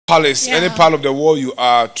Palace, any part of the world you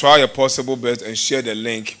are, try your possible best and share the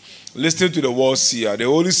link. Listen to the world seer, the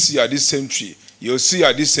only seer this century. You'll see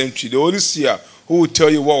at this century, the only seer who will tell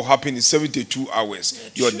you what will happen in 72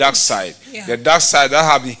 hours. Your dark side. The dark side that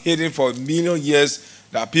have been hidden for a million years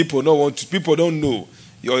that people don't want to, people don't know.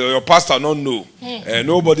 Your pastor don't know.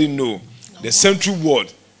 Nobody know. The central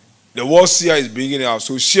word, the world seer is bringing it out.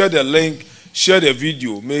 So share the link, share the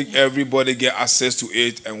video, make everybody get access to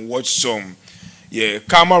it and watch some.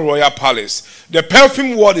 Karma Royal Palace. The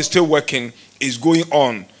perfume world is still working, is going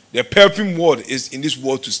on. The perfume world is in this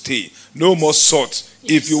world to stay. No more salt.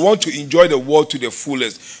 If you want to enjoy the world to the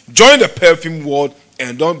fullest, join the perfume world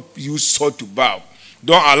and don't use salt to barb.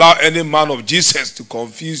 Don't allow any man of Jesus to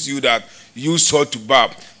confuse you that use salt to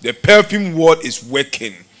barb. The perfume world is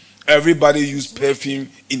working. Everybody use perfume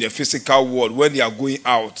in the physical world when they are going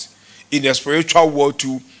out. In the spiritual world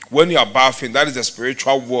too, when you are bathing, that is the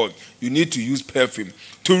spiritual world. You need to use perfume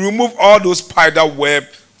to remove all those spider web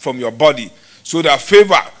from your body so that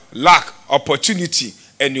favor, luck, opportunity,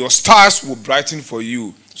 and your stars will brighten for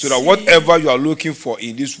you. So that whatever you are looking for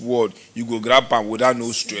in this world, you go grab them without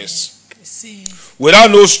no stress.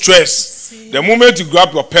 Without no stress. The moment you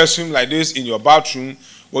grab your perfume like this in your bathroom,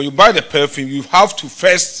 when you buy the perfume, you have to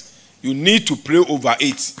first, you need to pray over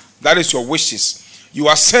it. That is your wishes. You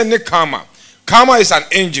are sending karma. Karma is an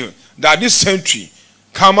angel that this century,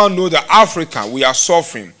 karma know that Africa, we are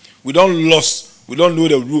suffering. We don't lost. We don't know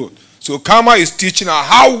the road. So karma is teaching us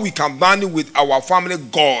how we can band with our family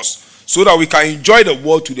gods so that we can enjoy the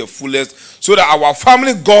world to the fullest, so that our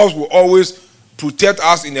family gods will always protect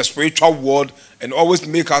us in the spiritual world and always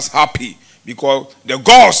make us happy. Because the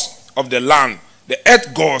gods of the land, the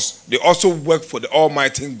earth gods, they also work for the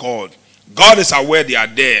Almighty God. God is aware they are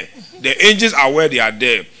there. The angels are aware they are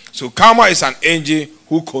there. So karma is an angel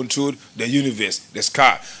who controls the universe, the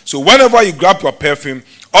sky. So whenever you grab your perfume,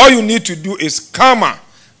 all you need to do is karma.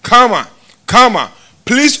 Karma, karma,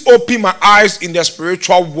 please open my eyes in the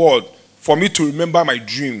spiritual world for me to remember my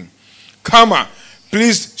dream. Karma,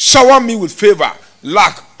 please shower me with favor,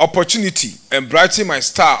 luck, opportunity, and brighten my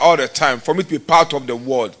star all the time for me to be part of the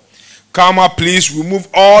world. Karma, please remove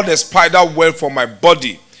all the spider web from my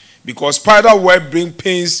body, because spider web bring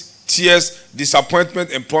pains, tears,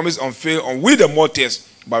 disappointment, and promise unfail on we the mortals,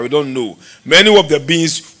 but we don't know. Many of the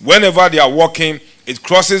beings, whenever they are walking, it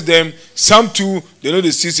crosses them. Some too, they know the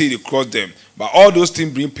CC, they cross them. But all those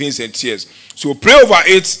things bring pains and tears. So pray over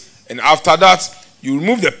it, and after that, you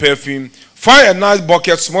remove the perfume. Find a nice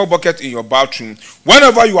bucket, small bucket in your bathroom.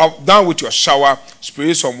 Whenever you are done with your shower,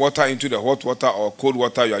 spray some water into the hot water or cold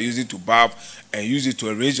water you are using to bath, and use it to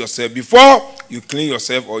arrange yourself before you clean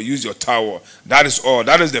yourself or use your towel. That is all.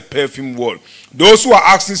 That is the perfume world. Those who are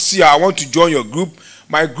asking, see, I want to join your group.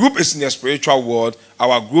 My group is in the spiritual world.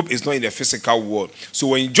 Our group is not in the physical world. So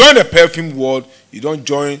when you join the perfume world, you don't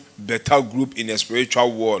join better group in the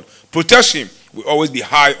spiritual world. Protection will always be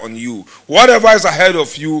high on you. Whatever is ahead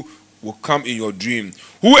of you will come in your dream.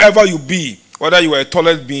 Whoever you be, whether you are a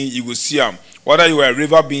toilet being, you will see them. Whether you are a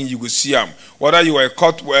river being, you will see them. Whether you are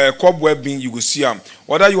a cobweb being, you will see them.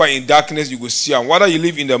 Whether you are in darkness, you will see them. Whether you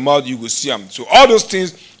live in the mud, you will see them. So all those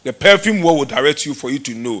things, the perfume world will direct you for you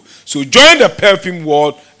to know. So join the perfume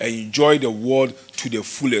world and enjoy the world to the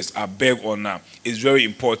fullest. I beg or not. It's very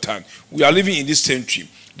important. We are living in this century.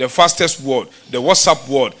 The fastest world, the WhatsApp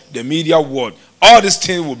world, the media world. All these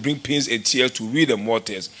things will bring pains and tears to we the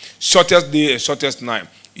mortals. Shortest day and shortest night.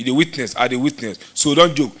 The witness are the witness. So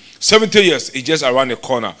don't joke. 70 years is just around the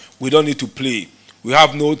corner. We don't need to play. We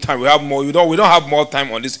have no time. We have more. We don't have more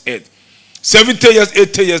time on this earth. 70 years,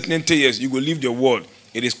 80 years, 90 years, you will leave the world.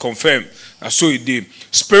 It is confirmed. And so it did.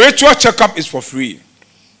 Spiritual checkup is for free.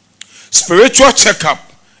 Spiritual checkup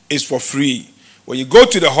is for free. When you go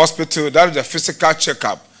to the hospital, that is the physical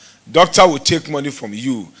checkup. Doctor will take money from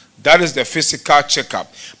you. That is the physical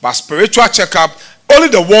checkup. But spiritual checkup, only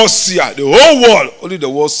the world seer, the whole world, only the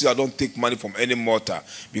world seer don't take money from any mortal.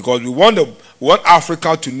 Because we want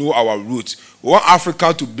Africa to know our roots. We want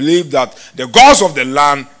Africa to believe that the gods of the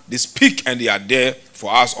land, they speak and they are there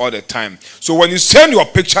for us all the time. So when you send your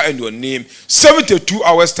picture and your name, 72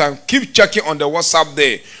 hours time, keep checking on the WhatsApp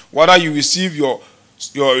there. Whether you receive your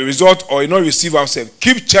result or you not receive answer,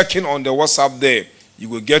 keep checking on the WhatsApp there. You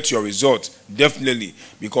will get your result, definitely.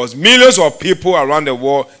 Because millions of people around the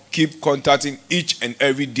world keep contacting each and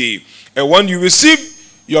every day. And when you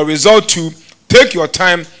receive your result too, take your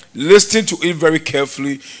time, listen to it very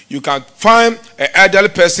carefully. You can find an elderly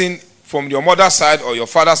person from your mother's side or your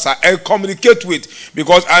father's side and communicate with.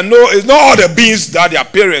 Because I know it's not all the beings that their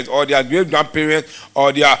parents or their great-grandparents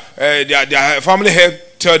or their family head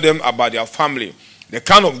tell them about their family. The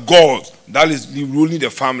kind of God that is ruling the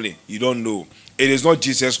family, you don't know. It is not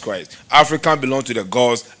Jesus Christ. African belongs to the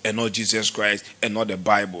gods and not Jesus Christ and not the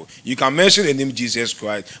Bible. You can mention the name Jesus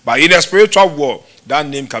Christ, but in the spiritual world, that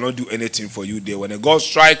name cannot do anything for you there. When the God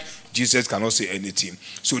strikes, Jesus cannot say anything.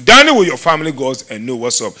 So dine with your family gods and know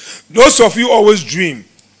what's up. Those of you always dream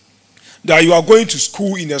that you are going to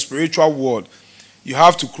school in the spiritual world, you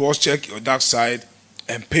have to cross-check your dark side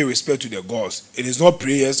and pay respect to the gods. It is not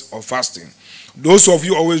prayers or fasting. Those of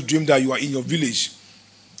you always dream that you are in your village.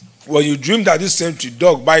 When you dream that this century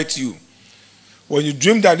dog bites you, when you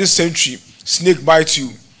dream that this century snake bites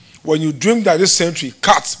you, when you dream that this century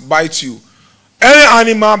cat bites you,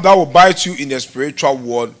 any animal that will bite you in the spiritual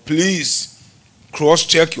world, please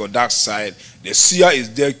cross-check your dark side. The seer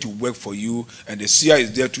is there to work for you, and the seer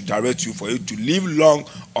is there to direct you for you to live long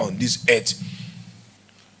on this earth.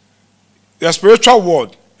 The spiritual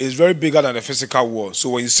world is very bigger than the physical world. So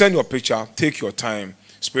when you send your picture, take your time.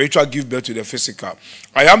 Spiritual give birth to the physical.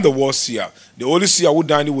 I am the world seer, the only seer who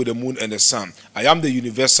dined with the moon and the sun. I am the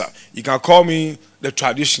universal. You can call me the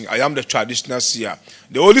tradition. I am the traditional seer.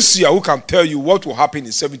 The only seer who can tell you what will happen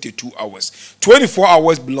in 72 hours. 24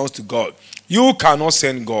 hours belongs to God. You cannot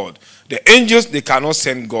send God. The angels, they cannot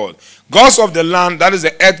send God. Gods of the land, that is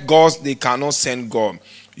the earth gods, they cannot send God.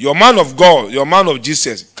 Your man of God, your man of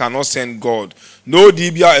Jesus cannot send God. No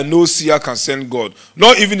Dibia and no seer can send God.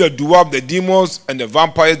 Not even the dwarf, the demons, and the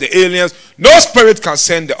vampires, the aliens. No spirit can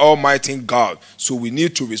send the Almighty God. So we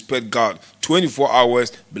need to respect God. 24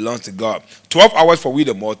 hours belongs to God. 12 hours for we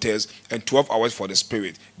the mortals, and 12 hours for the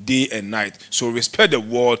spirit, day and night. So respect the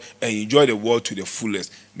world and enjoy the world to the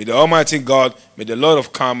fullest. May the Almighty God, may the Lord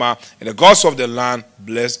of Karma, and the gods of the land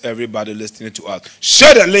bless everybody listening to us.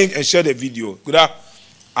 Share the link and share the video. Good afternoon.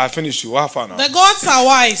 I finished you. What happened now? The gods are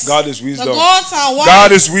wise. God is wisdom. The gods are wise.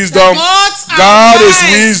 God is wisdom. The gods are God wise.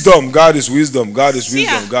 is wisdom. God is wisdom. God is See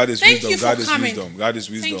ya. wisdom. God is Thank wisdom. you for God is coming. wisdom. God is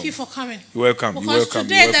wisdom. Thank you for coming. You're welcome. Because You're welcome.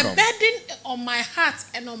 today You're welcome. the burden on my heart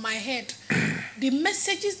and on my head, the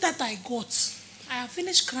messages that I got, I have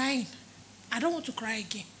finished crying. I don't want to cry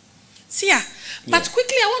again. See ya. But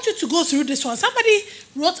quickly, I want you to go through this one. Somebody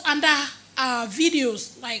wrote under our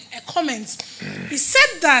videos, like a comment. He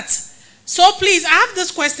said that, so please, I have this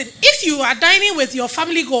question. If you are dining with your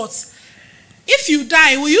family gods, if you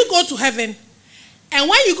die, will you go to heaven? And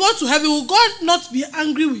when you go to heaven, will God not be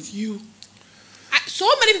angry with you? So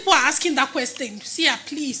many people are asking that question. See ya,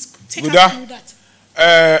 please, take us through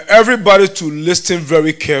that. Everybody to listen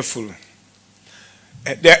very carefully.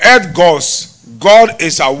 The earth gods, God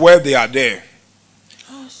is aware they are there.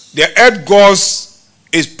 The earth gods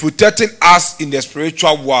is protecting us in the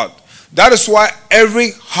spiritual world. That is why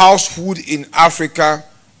every household in Africa,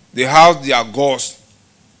 they have their gods,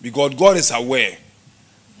 because God is aware.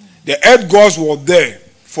 The earth gods were there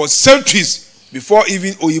for centuries before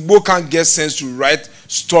even Oyibo can get sense to write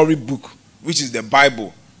storybook, which is the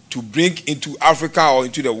Bible, to bring into Africa or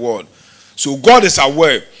into the world. So God is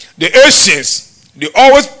aware. The Asians, they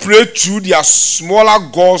always pray through their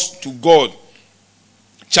smaller gods to God.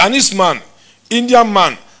 Chinese man, Indian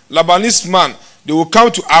man, Lebanese man, they will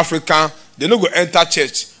come to Africa, they don't go enter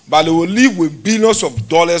church, but they will live with billions of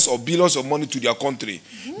dollars or billions of money to their country,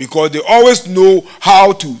 because they always know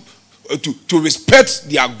how to respect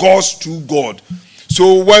their gods through God.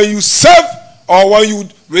 So when you serve or when you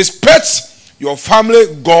respect your family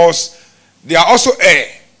gods, they are also air.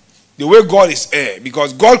 The way God is air,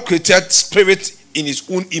 because God created spirit in his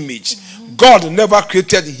own image. God never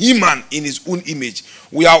created human in his own image.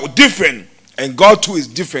 We are different. And God too is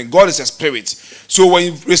different. God is a spirit. So when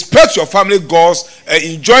you respect your family gods and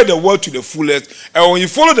enjoy the world to the fullest, and when you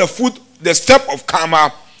follow the step of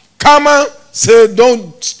karma, karma says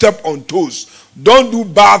don't step on toes. Don't do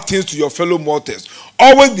bad things to your fellow mortals.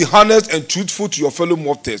 Always be honest and truthful to your fellow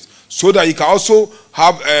mortals, so that you can also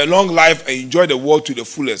have a long life and enjoy the world to the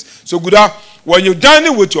fullest. So good, when you're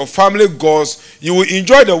dining with your family gods, you will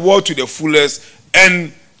enjoy the world to the fullest,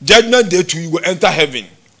 and judgment day too, you will enter heaven.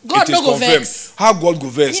 God no go vex. How God go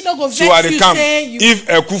vex? He no go vex. So at the camp, you if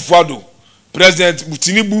Akufo-Addo, President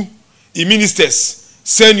Tinubu, the ministers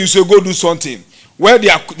send you to go do something, where they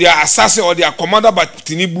are assassin or they are commanded by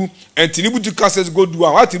Tinubu, and Tinubu to says go do,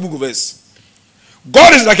 how Tinubu go vex?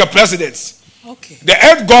 God is like a president. Okay. The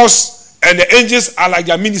earth gods and the angels are like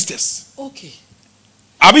their ministers. Okay.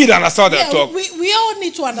 I mean, you understand that talk? We all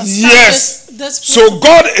need to understand. Yes. This so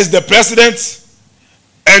God is the president,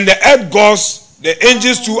 and the earth gods, the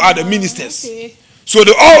angels too are the ministers. Okay. So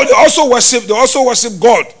they also worship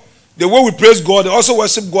God. The way we praise God, they also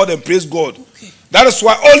worship God and praise God. Okay. That is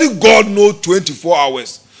why only God knows 24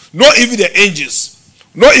 hours. Not even the angels,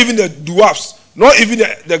 not even the dwarfs, not even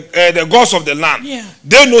the gods of the land. Yeah.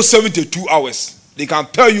 They know 72 hours. They can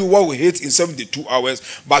tell you what we hate in 72 hours,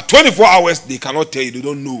 but 24 hours they cannot tell you. They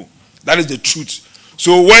don't know. That is the truth.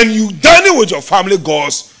 So when you dine with your family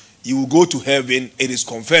gods, you will go to heaven. It is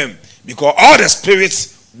confirmed, because all the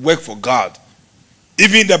spirits work for God.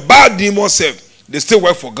 Even the bad demons, they still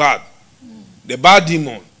work for God. The bad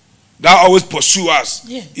demon that always pursue us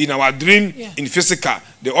in our dream, in physical,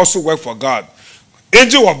 they also work for God.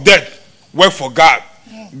 Angel of death work for God.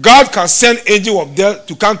 God can send angel of death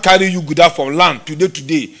to come carry you good out from land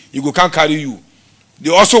today. You go can't carry you. They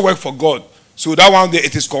also work for God. So that one day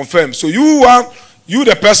it is confirmed. So you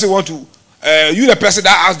the person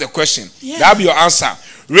that asked the question. That'll be your answer.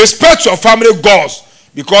 Respect your family gods,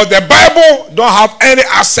 because the Bible don't have any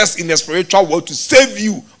access in the spiritual world to save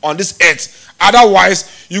you on this earth.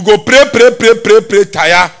 Otherwise, you go pray,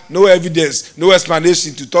 tire, no evidence, no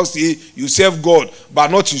explanation to talk, say you serve God,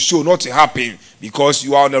 but nothing show, nothing happen, because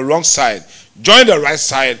you are on the wrong side. Join the right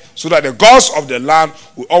side, so that the gods of the land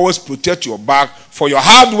will always protect your back. For your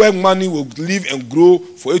hard work, money will live and grow,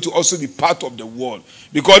 for you to also be part of the world.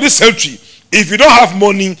 Because this century, if you don't have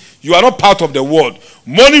money, you are not part of the world.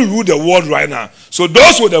 Money rule the world right now. So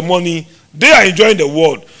those with the money, they are enjoying the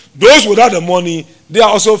world. Those without the money, they are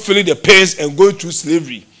also feeling the pains and going through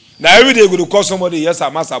slavery. Now every day you go to call somebody, yes,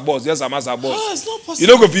 I'm master boss, yes, I'm master boss. Oh, it's not possible.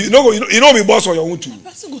 You know be boss on your own too.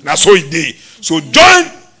 Now so it day. So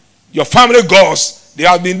join your family gods. They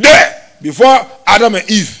have been there before Adam and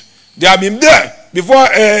Eve. They have been there before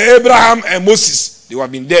Abraham and Moses. They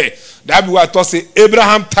have been there. That be why I thought say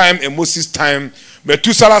Abraham time and Moses time,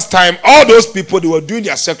 Methuselah's time, all those people, they were doing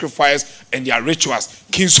their sacrifice and their rituals.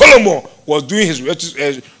 King Solomon was doing his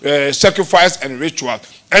sacrifice and ritual.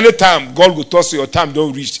 Anytime God will tell you your time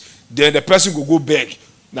don't reach, then the person will go beg.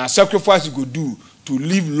 Now sacrifice you go do to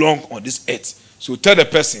live long on this earth. So tell the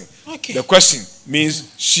person, the question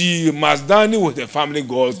means she must dine with the family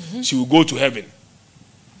gods, she will go to heaven.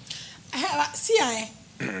 See,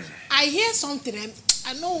 I hear something,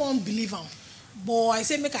 I no one believe him. But I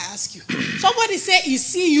say, make I ask you. Somebody say he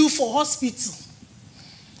see you for hospital.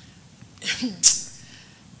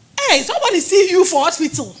 Hey, somebody see you for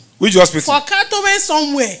hospital. Which hospital? For Cantonment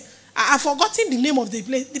somewhere. I've forgotten the name of the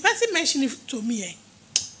place. The person mentioned it to me.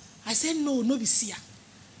 I said, no be Sia.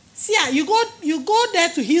 Sia, you go there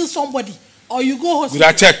to heal somebody, or you go hospital.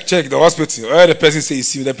 Good, I check the hospital. Where the person say you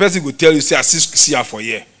see, the person will tell you, say I see Sia for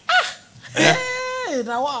here. Hey,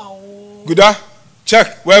 now wow. Good,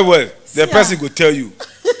 check well. The person will tell you.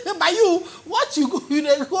 But you, what you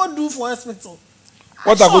go do for hospital?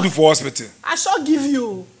 What I go do for hospital? I shall give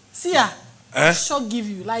you. Sia. I shall give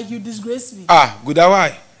you. Like you disgrace me. Good,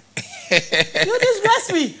 why? You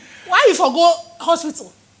disgrace me. Why you forgo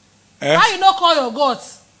hospital? Why you not call your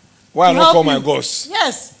gods? Why I not call my gods?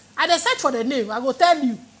 Yes. I dey search for the name. I go tell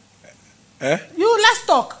you. You let's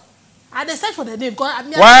talk. I dey search for the name.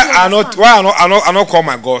 Why I not call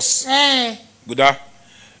my gods? Good.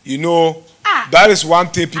 You know, that is one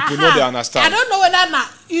thing people know they understand. I don't know whether na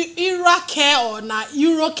Era care or na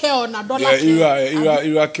Euro care or na dollar care.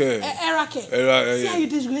 Era care. Era care. See how you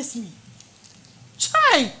disgrace me.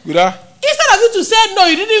 Try. Good. Instead of you to say no,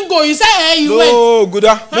 you didn't go. You say you went. No, good.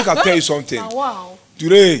 Make I tell you something. Wow.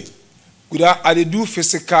 Today, good. I dey do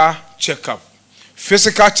physical checkup.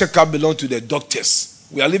 Physical checkup belong to the doctors.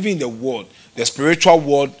 We are living in the world, the spiritual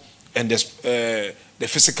world and the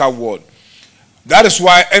physical world. That is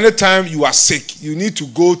why anytime you are sick, you need to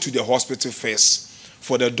go to the hospital first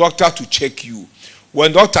for the doctor to check you.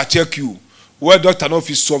 When doctor check you, where doctor not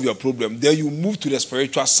fit solve your problem, then you move to the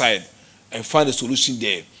spiritual side and find a solution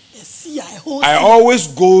there. Yes, I always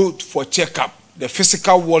go for checkup, the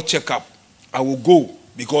physical world checkup. I will go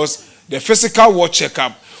because the physical world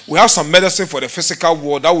checkup, we have some medicine for the physical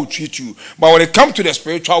world that will treat you. But when it comes to the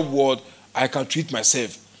spiritual world, I can treat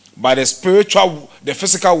myself. But the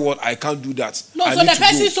physical world, I can't do that. No, so the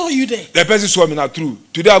person saw you there. The person saw me now through.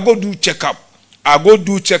 Today I go do checkup.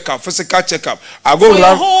 Physical checkup. I go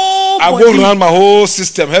run my whole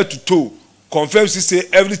system head to toe. Confirm say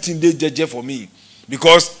everything they judge for me.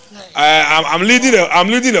 Because I'm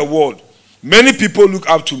leading a world. Many people look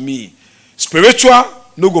up to me. Spiritual,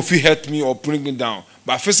 no go fit hurt me or bring me down.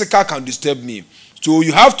 But physical can disturb me. So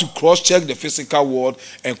you have to cross-check the physical world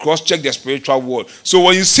and cross-check the spiritual world. So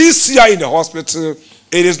when you see Sia in the hospital,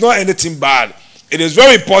 it is not anything bad. It is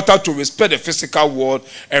very important to respect the physical world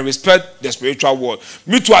and respect the spiritual world.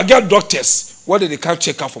 Me too, I get doctors. What they can't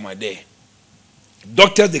check out for my day?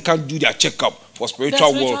 Doctors, they can't do their checkup for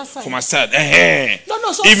spiritual world for my side.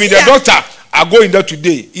 No, so even the doctor, I go in there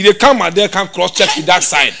today. If they come and they can cross-check in that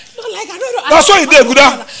side. No, like I don't know. That's what you did,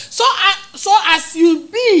 good. So as you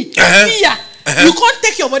be here, You can't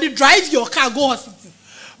take your body, drive your car, go hospital.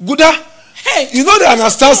 Gooda, Hey, you know they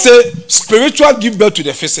understand say spiritual give birth to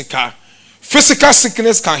the physical. Physical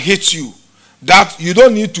sickness can hit you. That you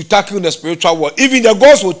don't need to tackle the spiritual world. Even the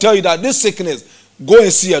gods will tell you that this sickness, go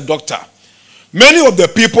and see a doctor. Many of the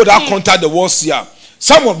people that contact the world seer,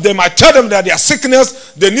 some of them, I tell them that their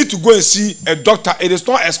sickness, they need to go and see a doctor. It is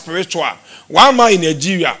not a spiritual. One man in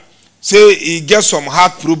Nigeria say he gets some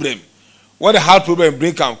heart problem. When the heart problem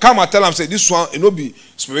break him, come and tell him, say this one, it no be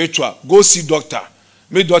spiritual. Go see doctor.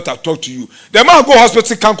 Make doctor talk to you. The man go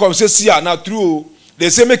hospital, can't come, say, see her now through. They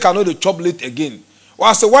say, make her know the chop late again. Well,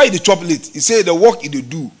 I say, why the chop late? He say, the work he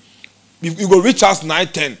do. You go reach us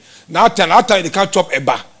 9:10. Now 10, after they can't chop a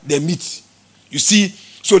bar, they meet. You see?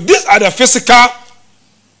 So these are the physical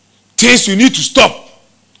things you need to stop.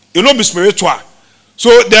 It will not be spiritual. So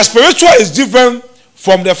the spiritual is different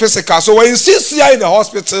from the physical. So when you see here in the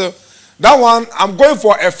hospital, that one, I'm going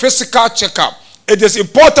for a physical checkup. It is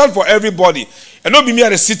important for everybody. And not be me at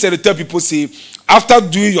the city and tell people, say, after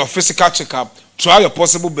doing your physical checkup, try your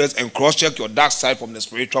possible best and cross-check your dark side from the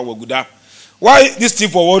spiritual world. Gooda. Why this thing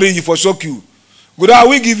for worrying you, for shock you? Gooda, I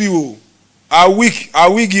will give you. I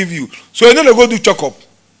will give you. So you know they go do checkup.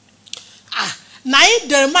 Now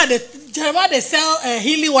Jeremiah they sell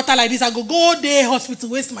healing water like this. I go there hospital,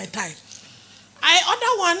 waste my time.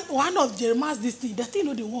 I order one of Jeremiah's this thing. The thing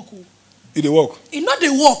know they work. It they work. It not they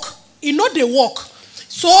work. It not they work.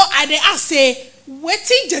 So I they ask say,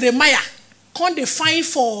 waiting Jeremiah can't they find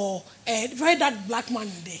for very that black man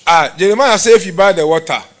in there. Jeremiah say if you buy the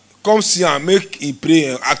water, come see and make he pray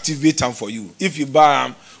and activate them for you. If you buy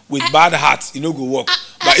them with bad heart, it no go work.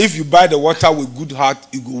 But if you buy the water with good heart,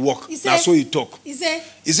 it go work. That's what he talk. He say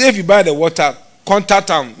if you buy the water, contact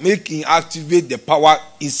him, make him activate the power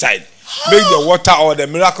inside. Make the water or the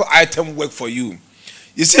miracle item work for you.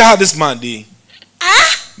 You see how this man did?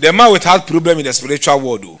 The man with heart problem in the spiritual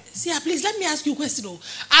world. Though. See, please let me ask you a question. Though.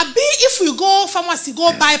 If we go pharmacy,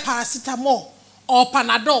 go buy paracetamol or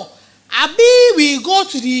Panadol, we go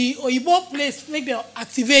to the Oyibo place, make them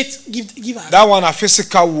activate, give us. That one a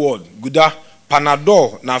physical word. Gooda.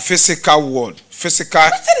 Panadol na physical word. Physical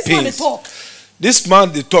pain. This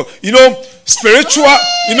man they talk. You know, spiritual,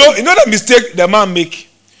 you know the mistake the man make.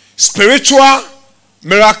 Spiritual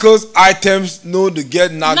miracles items know to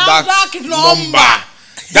get NASDAQ number.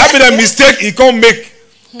 That be the mistake he can't make.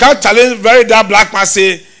 Can't challenge very that black man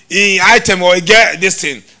say in item or he get this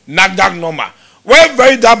thing NASDAQ number. When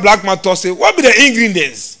very that black man talk say what be the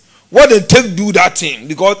ingredients? What they take do that thing?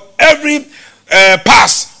 Because every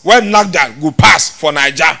pass when NASDAQ go pass for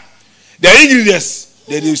Niger, the ingredients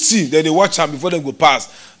they see, they watch them before they go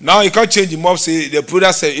pass. Now you can't change him up. Say the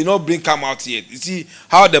product say you know bring come out yet. You see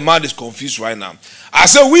how the man is confused right now. I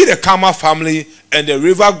say we the Kama family and the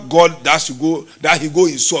river God that he go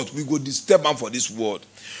insult. We go disturb him for this world.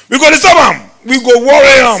 We go disturb him. We go worry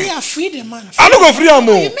him. See, I free the man. I don't go free him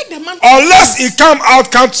more. Unless he come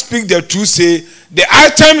out, can't speak the truth. Say the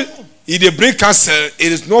item he they bring cancer.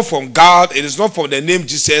 It is not from God. It is not from the name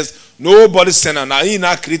Jesus. Nobody send them. Now he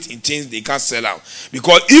not creating things they can't sell out.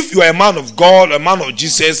 Because if you are a man of God, a man of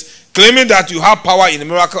Jesus, claiming that you have power in the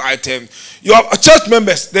miracle item, you are church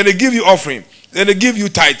members. Then they give you offering. Then they give you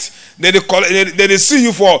tithe. Then they see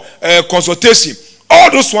you for consultation. All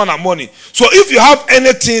those one are money. So if you have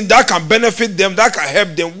anything that can benefit them, that can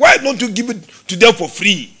help them, why don't you give it to them for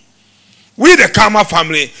free? We the Kama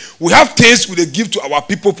family, we have things we give to our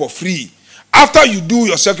people for free. After you do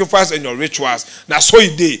your sacrifice and your rituals, that's so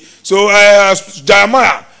you did. So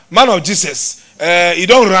Jeremiah, man of Jesus, he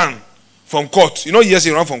don't run from court. You know, yes,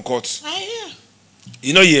 he run from court. I hear.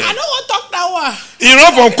 You know, yeah. I don't want to talk that one. He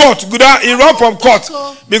run from court. Good. He run from court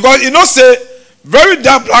because you know, say very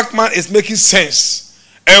dark black man is making sense.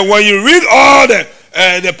 And when you read all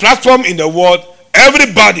the platform in the world,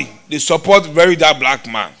 everybody they support very dark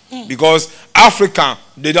black man because African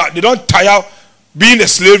they don't tire being a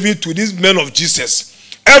slavery to these men of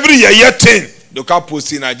Jesus. Every year 10 they can't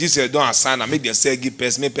post in Jesus don't assign and make them say give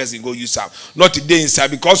person, make person go use up. Not today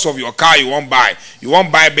inside because of your car you won't buy. You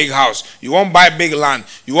won't buy a big house. You won't buy big land.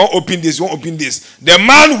 You won't open this. You won't open this. The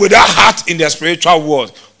man with that heart in the spiritual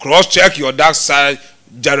world, cross-check your dark side.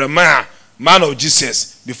 Jeremiah, man of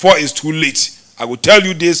Jesus, before it's too late. I will tell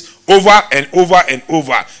you this over and over and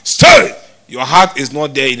over. Still, your heart is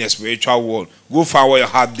not there in the spiritual world. Go find where your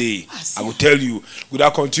heart there. I will tell you. Would I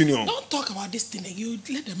continue? Don't talk about this thing. You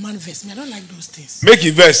let the man verse me. I don't like those things. Make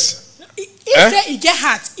it verse. If he get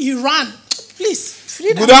hurt, he run. Please,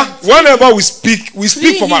 free the man. Whenever we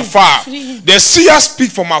speak from afar. The seer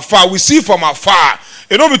speak from afar. We see from afar.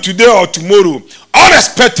 It will be today or tomorrow.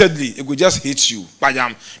 unexpectedly, it will just hit you.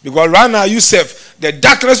 Because right now, you self, the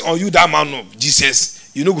darkness on you, that man of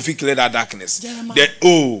Jesus, you know, if you clear that darkness.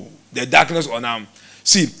 The darkness on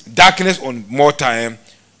see, darkness on more time,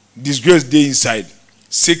 disgrace day inside,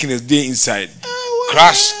 sickness day inside,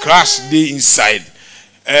 crash day inside.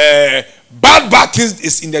 Bad things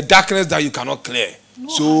is in the darkness that you cannot clear.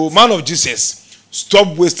 So, man of Jesus,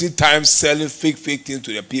 stop wasting time selling fake things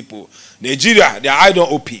to the people. Nigeria, their eye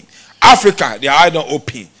don't open. Africa, their eye don't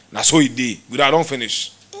open. That's how it did. But I don't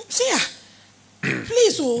finish. See,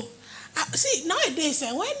 please, see, nowadays,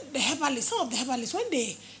 when the herbalists, some of the herbalists, when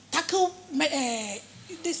they tackle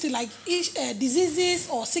this like diseases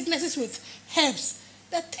or sicknesses with herbs,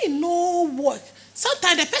 the thing no work.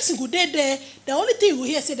 Sometimes the person go there, the only thing you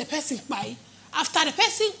hear say the person buy. After the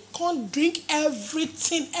person can't drink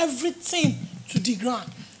everything to the ground,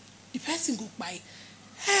 the person go buy.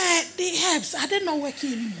 The herbs, are they not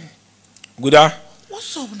working anymore? Good.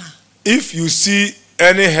 What's up now? If you see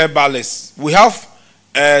any herbalist, we have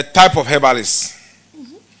a type of herbalist.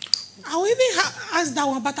 I will even ask that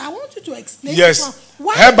one, but I want you to explain. Yes,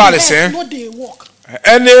 why herbalist, no they work.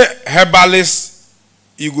 Any herbalist,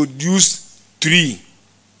 you could use tree,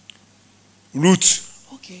 root,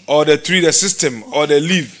 or the tree, the system, or the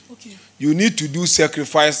leaf. You need to do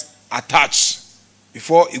sacrifice attached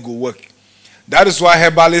before it go work. That is why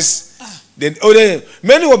herbalists.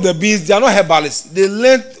 Many of the beings, they are not herbalists. They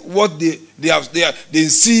learn what they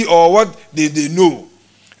see or what they know.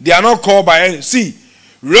 They are not called by any. See,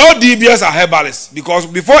 real DBS are herbalists, because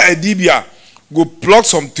before a DBA go pluck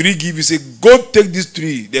some tree, give you say, go take this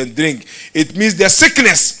tree, then drink. It means the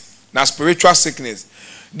sickness, now spiritual sickness.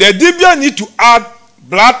 The DBA need to add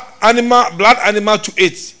blood animal to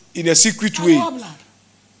it in a secret way.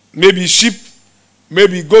 Maybe sheep,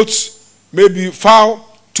 maybe goats, maybe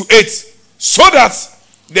fowl to it, so that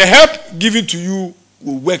the help given to you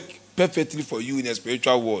will work perfectly for you in the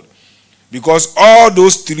spiritual world. Because all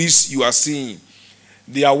those trees you are seeing,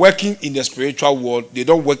 they are working in the spiritual world. They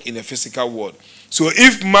don't work in the physical world. So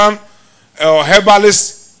if man or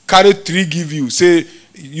herbalist carry tree give you, say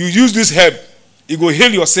you use this herb, it will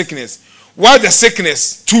heal your sickness. While the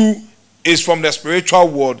sickness too is from the spiritual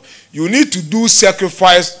world, you need to do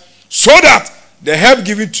sacrifice so that the herb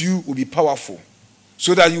given to you will be powerful,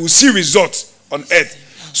 so that you will see results on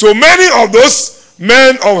earth. So many of those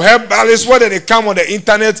men of herbalists, whether they come on the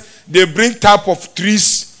internet, they bring type of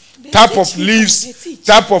trees, type of leaves,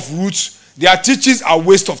 type of roots. Their teachings are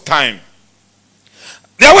waste of time.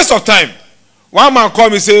 They are waste of time. One man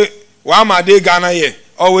called me and say, why am I there Ghana here?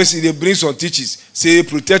 Always they bring some teachings. Say,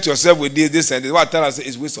 protect yourself with this and this. What I tell us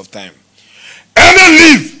is waste of time. Any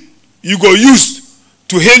leaf you go use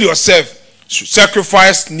to heal yourself,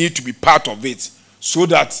 sacrifice need to be part of it, so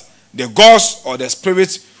that the gods or the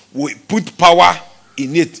spirits will put power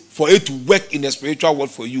in it for it to work in the spiritual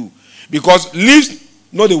world for you. Because leaves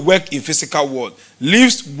not they work in physical world.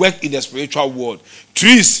 Leaves work in the spiritual world.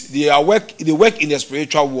 Trees, they work in the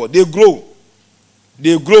spiritual world. They grow.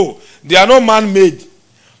 They grow. They are not man-made.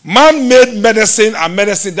 Man-made medicine are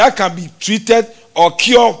medicine that can be treated or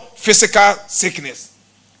cure physical sickness.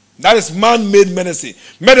 That is man-made medicine.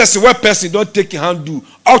 Medicine where person don't take your hand do.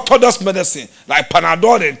 Orthodox medicine, like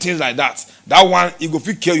Panadol and things like that. That one, it will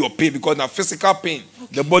cure your pain, because now physical pain,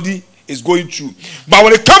 the body is going through. But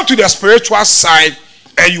when it comes to the spiritual side,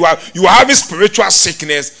 and you are having spiritual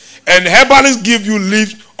sickness, and herbalists give you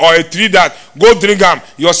leaves or a tree that go drink them,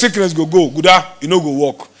 your sickness go. Good, you know, go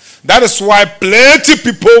walk. That is why plenty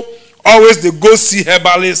people always they go see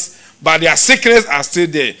herbalists, but their sickness are still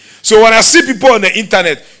there. So when I see people on the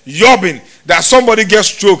internet yobbing that somebody gets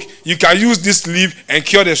stroke, you can use this leaf and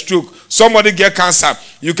cure the stroke. Somebody get cancer,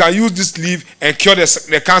 you can use this leaf and cure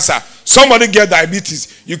the cancer. Somebody get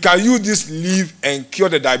diabetes, you can use this leaf and cure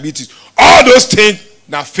the diabetes. All those things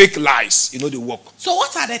now fake lies, you know, they work. So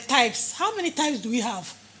what are the types? How many types do we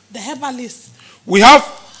have? The herbalists. We have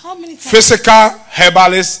how many types? Physical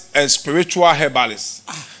herbalists and spiritual herbalists.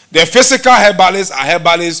 The physical herbalists are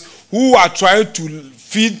herbalists who are trying to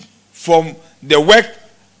feed from the work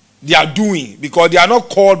they are doing, because they are not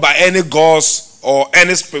called by any gods or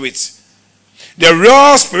any spirits. The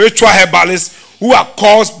real spiritual herbalists who are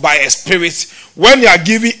caused by a spirit, when they are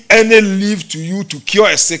giving any leaf to you to cure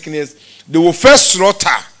a sickness, they will first slaughter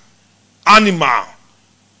animal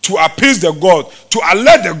to appease the god, to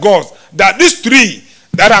alert the gods that this tree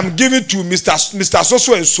that I'm giving to Mr.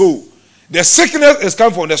 So and so, the sickness is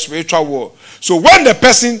coming from the spiritual world. So when the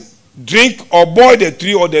person drink or boil the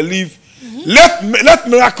tree or the leaf, let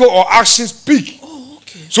miracle or action speak.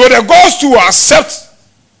 So the gods too accept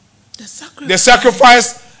the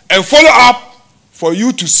sacrifice and follow up for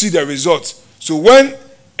you to see the results. So when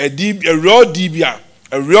a real dibia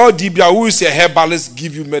who is a herbalist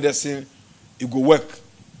give you medicine, it will work.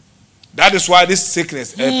 That is why this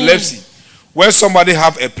sickness, epilepsy, when somebody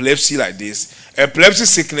have epilepsy like this, epilepsy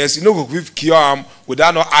sickness, you know, we cure them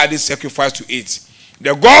without not adding sacrifice to it.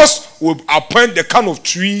 The gods will appoint the kind of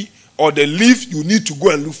tree or the leaf you need to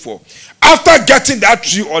go and look for. After getting that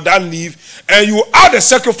tree or that leaf, and you add a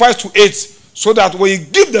sacrifice to it, so that when you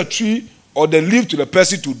give the tree or the leaf to the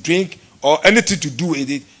person to drink or anything to do with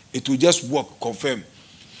it, it will just work, confirm.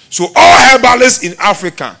 So all herbalists in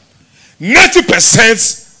Africa,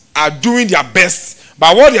 90% are doing their best,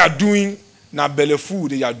 but what they are doing, now belly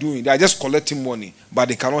food they are doing, they are just collecting money, but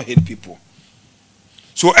they cannot help people.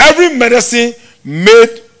 So every medicine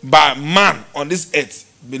made by man on this earth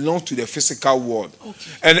belongs to the physical world.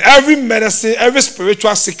 Okay. And every medicine, every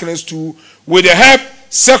spiritual sickness too, with the help,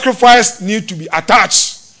 sacrifice need to be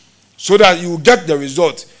attached so that you get the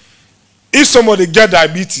result. If somebody get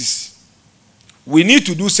diabetes, we need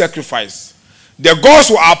to do sacrifice. The gods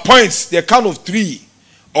will appoint the kind of tree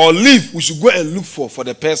or leaf we should go and look for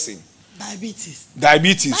the person. Diabetes.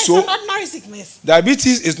 That's so an ordinary sickness.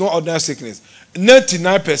 Diabetes is not ordinary sickness.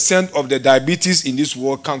 99% of the diabetes in this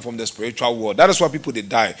world come from the spiritual world. That is why people they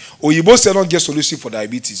die. Oyibo say not get solution for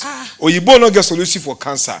diabetes. Oyibo not get solution for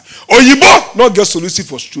cancer. Oyibo not get solution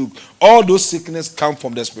for stroke. All those sickness come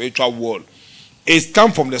from the spiritual world. It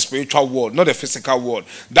come from the spiritual world, not the physical world.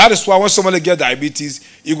 That is why when somebody get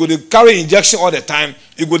diabetes, you go to carry injection all the time.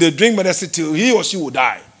 You go to drink medicine till he or she will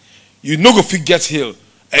die. You no go fit get healed.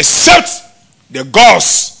 Except the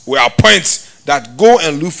gods will appoint that go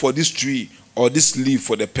and look for this tree or this leaf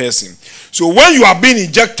for the person. So when you are being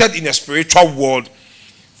injected in a spiritual world,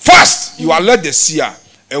 first you are led the seer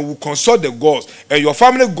and will consult the gods. And your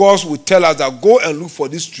family gods will tell us that go and look for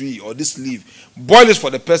this tree or this leaf. Boil it for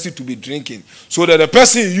the person to be drinking. So that the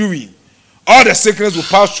person in urine, all the sickness will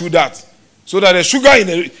pass through that. So that the sugar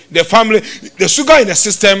in the family, the sugar in the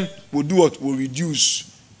system will do what? Will reduce.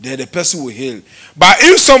 Then the person will heal. But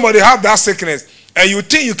if somebody have that sickness and you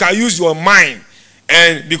think you can use your mind,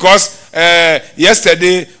 and because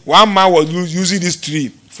yesterday one man was using this tree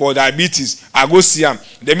for diabetes, I go see him.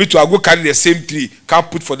 They mean to I go carry the same tree, can't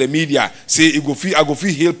put for the media, say I go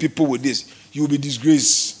feel heal people with this. You will be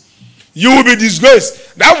disgraced. You will be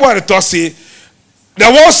disgraced. That's what the thought say. The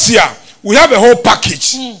was here. We have a whole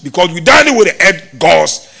package because we done it with the earth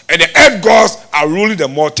gods. And the earth gods are ruling the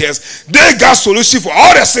mortals. They got solution for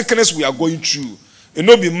all the sickness we are going through. You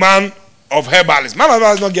know, be man of herbalist. Man of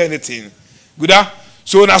herbalist not get anything. Good?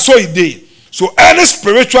 So now so it did. So any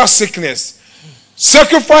spiritual sickness,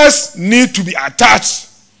 sacrifice need to be attached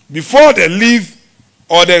before the leaf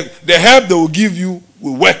or the herb they will give you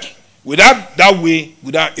will work. Without that way,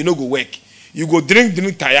 without it no go work. You go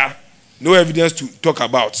drink tire, no evidence to talk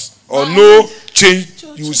about, or no change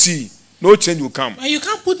you will see. No change will come. And you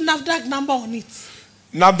can't put NAFDAC number on it.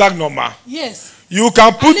 NAFDAC number? Yes. You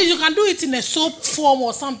can put... You can do it in a soap form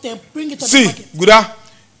or something. Bring it to the market. Guda,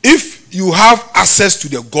 if you have access to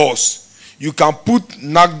the gods, you can put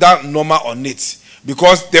NAFDAC number on it.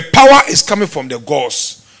 Because the power is coming from the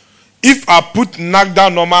gods. If I put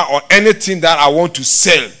NAFDAC number on anything that I want to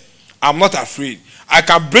sell, I'm not afraid. I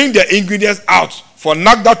can bring the ingredients out for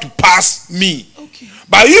NAFDAC to pass me. Okay.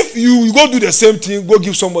 But if you go do the same thing, go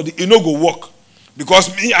give somebody, it no go work.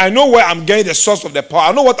 Because me, I know where I'm getting the source of the power.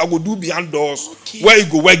 I know what I will do behind doors, where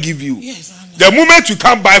it go, where give you. Yes, I know. The moment you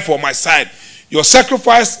come by for my side, your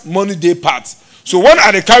sacrifice money day part. So when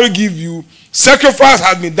I carry give you, sacrifice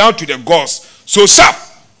has been done to the gods. So sharp,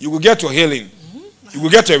 you will get your healing. You will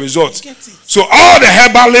get a result. So all the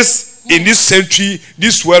herbalists in this century,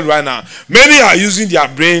 this world right now, many are using their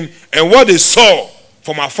brain and what they saw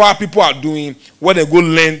from afar people are doing, when they go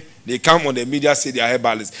learn, they come on the media say they are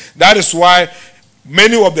herbalists. That is why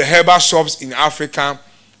many of the herbal shops in Africa,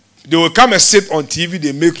 they will come and sit on TV,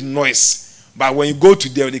 they make noise. But when you go to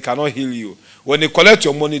them, they cannot heal you. When they collect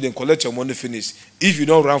your money, then collect your money finish. If you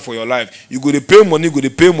don't run for your life, you go to pay money, go to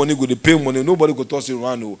pay money, go to pay money. Nobody go toss you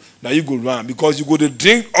run. No. Now you go run because you go to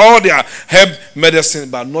drink all their herb medicine,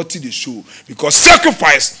 but nothing they show. Because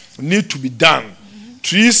sacrifice need to be done.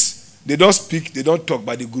 Trees, they don't speak, they don't talk,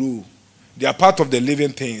 but they grow. They are part of the living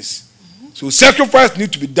things. So sacrifice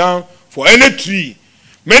need to be done for any tree.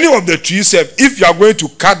 Many of the trees, if you are going to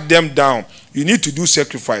cut them down, you need to do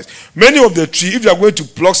sacrifice. Many of the trees, if you are going to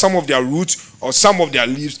pluck some of their roots or some of their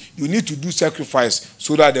leaves, you need to do sacrifice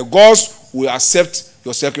so that the gods will accept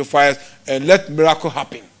your sacrifice and let miracle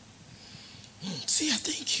happen. See, I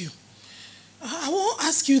thank you. I won't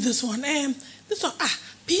ask you this one. This one,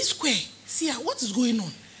 P Square. See, what is going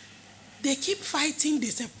on? They keep fighting, they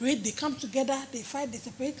separate, they come together, they fight, they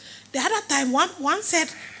separate. The other time, one said,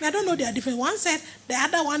 I don't know they are different. One said the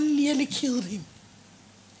other one nearly killed him.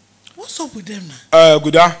 What's up with them now?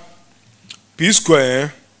 Good. Peace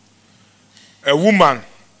Square. A woman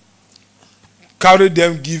carried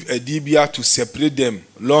them, give a DBR to separate them.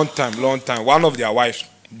 Long time. One of their wives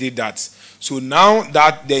did that. So now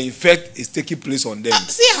that the effect is taking place on them.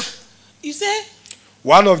 You say?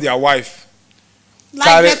 One of their wife.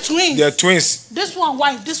 Like the twins. Their twins. This one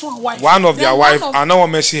wife, this one wife. One of their wife, I don't want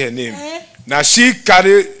to mention her name. Now she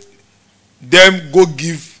carried them, go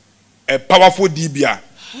give a powerful DBR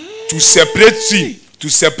to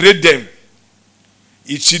separate them.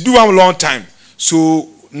 It should do a long time. So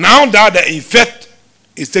now that the effect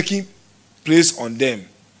is taking place on them.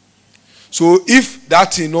 So if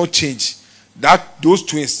that thing not change, that those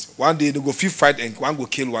twins one day they go feel fight and one go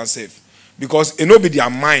kill oneself because it not be their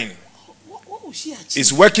mind. What will she achieve?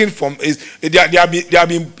 It's working from they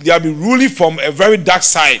have been ruling from a very dark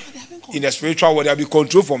side in the spiritual world. They have been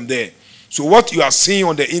controlled from there. So what you are seeing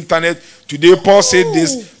on the internet today, Paul said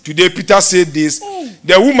this, today Peter said this.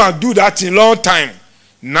 The woman do that in a long time.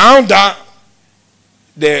 Now that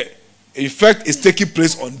the effect is taking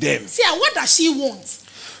place on them. See, what does she want?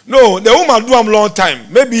 No, the woman do them long time.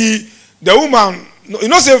 Maybe the woman, you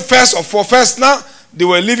know, say first now they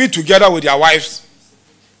were living together with their wives.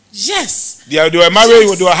 Yes. They were married.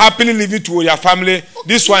 Yes. They were happily living to their family. Okay.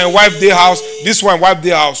 This one wife their house. This one wife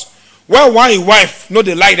their house. Well, one wife, no,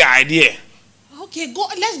 they like the idea. Okay, go.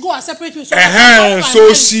 Let's go and separate you.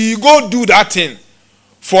 So she go do that thing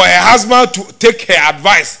for her husband to take her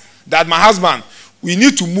advice that my husband, we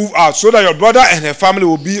need to move out so that your brother and her family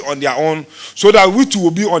will be on their own, so that we too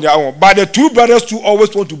will be on their own. But the two brothers too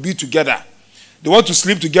always want to be together. They want to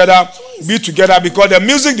sleep together, be together, because the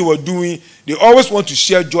music they were doing, they always want to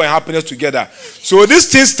share joy and happiness together. So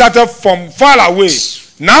this thing started from far away.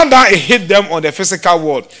 Now that it hit them on the physical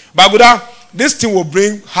world. But this thing will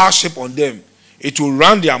bring hardship on them. It will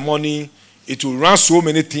run their money. It will run so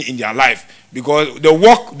many things in their life. Because the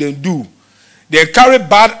work they do, they carry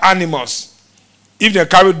bad animals. If they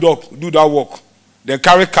carry dog, do that work. They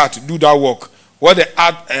carry cat, do that work. What they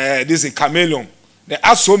add, this is a chameleon. They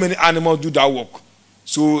add so many animals, do that work.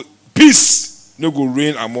 So peace no go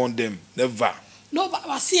reign among them. Never. No,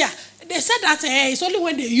 but see, they said that it's only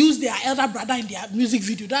when they use their elder brother in their music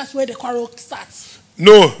video. That's where the quarrel starts.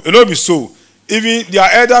 No, it not be so. Even their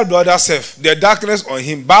elder brother self, the darkness on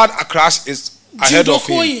him, bad crash is ahead of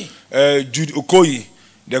him. Jude Okoye,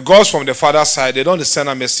 the gods from the father's side, they don't send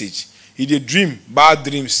a message. He did dream bad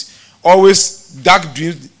dreams. Always dark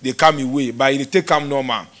dreams, they come away, but he take come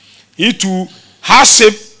normal. He too,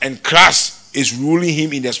 hardship and crash is ruling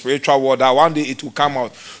him in the spiritual world. That one day it will come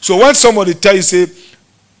out. So when somebody tell you, say,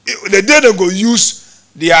 the day they go use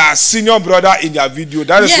their senior brother in their video,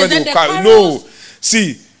 that is when they will come. No,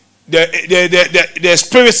 see, the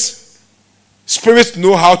spirits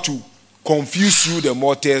know how to confuse you, the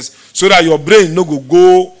mortals, so that your brain no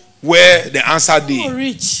go where the answer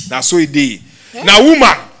dey. That's so it dey. Yeah. Now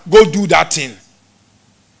woman go do that thing.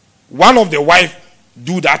 One of the wife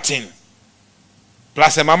do that thing.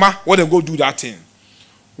 Plus a mama, what they go do that thing.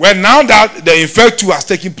 Well, now that the effect too has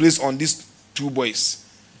taken place on these two boys,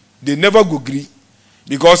 they never go agree.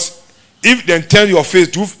 Because if they turn your face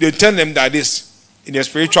to, they turn them like this in the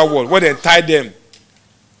spiritual world, where they tie them.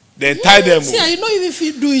 They tie them. See, you know if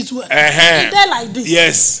you do it well. They're like this.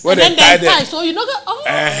 Yes. Where they tie them. So you know,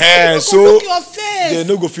 so look your face. They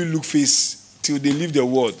no go feel look face till they leave the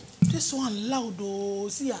world. This one loud though.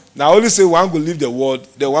 See. Now only say one go leave the world,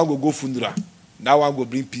 the one go funeral. That one go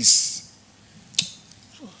bring peace.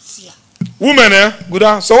 Oh, see. Women,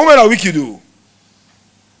 good. So women are wicked though.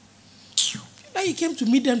 Now you came to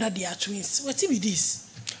meet them that they are twins. What's it with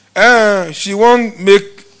this? She won't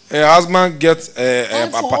make her husband get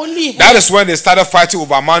that is when they started fighting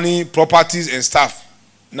over money, properties, and stuff.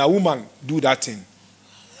 Now woman do that thing.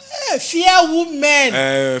 Fear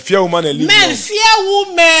women. Fear woman and live men long. Fear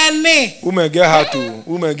women. Women get her to.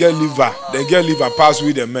 Women get liver. They get liver pass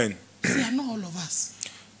with the men. See, not all of us.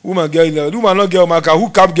 Woman get liver. Woman not get woman. Who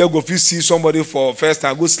come girl go see somebody for first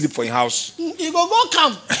time, go sleep for your house. He go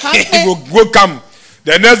come. He go come.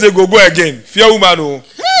 The next day go again. Fear woman oh.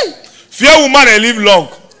 Fear woman and live long.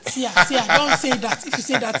 See, don't say that. If you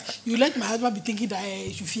say that, you let my husband be thinking that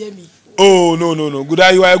he should fear me. Oh, no. Good,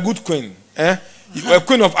 you are a good queen. You are a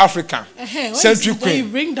queen of Africa. Century queen.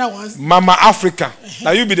 You bring that one. Mama Africa.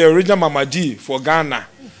 Now you be the original Mama G for Ghana.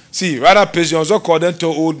 See, rather patient, also call them to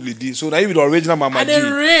old lady. So now you be the original Mama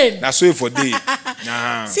G. That's so for day.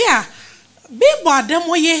 See, Bimbo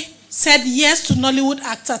Ademoye said yes to Nollywood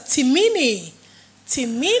actor Timini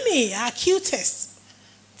Timini, our cutest.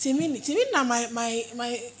 Timini na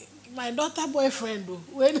my daughter boyfriend though.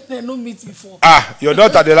 When they no meet before. Ah, your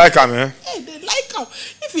daughter they like him, eh? Hey, they like him.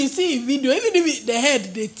 If you see a video, even if the head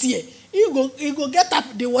they tear, you go get up.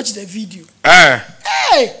 They watch the video.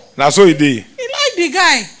 Hey. Now so he did. He like the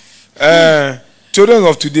guy. Children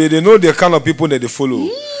of today, they know the kind of people that they follow.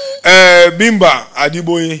 Bimba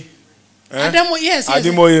Adiboye. Yes.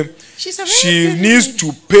 Adimoye. She needs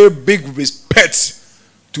to pay big respect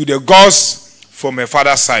to the gods from her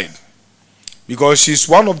father's side, because she's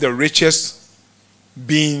one of the richest,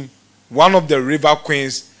 being one of the river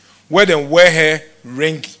queens, where they wear her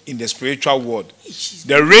ring in the spiritual world.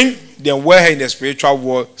 The ring they wear her in the spiritual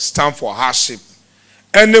world stand for hardship.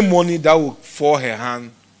 Any money that will fall her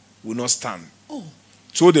hand will not stand.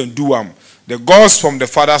 So they do the gods from the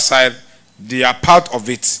father's side, they are part of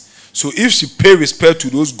it. So if she pay respect to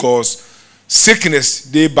those gods, sickness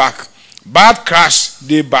they back, bad crash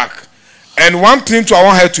they back. And one thing too, I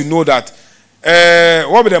want her to know that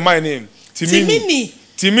what be my name? Timini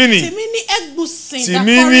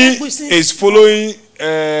is following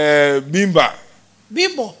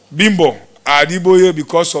Bimbo Adiboye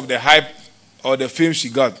because of the hype or the fame she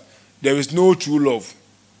got. There is no true love.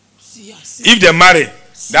 If they marry,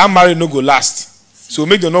 that marriage no go last. So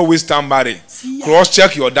make them not waste time marry. Cross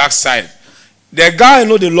check your dark side. The guy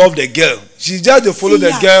know they love the girl. She just they follow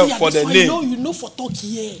the girl for the name. You know for talk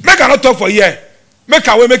here. Make her not talk for here. Make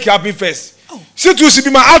her way, make her happy first. She too, she be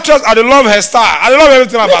my actress. I love her star. I love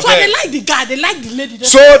everything about her. They like the guy. They like the lady.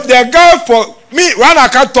 So the girl for me, when I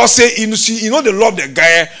can't talk say you know they love the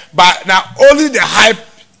guy, but now only the hype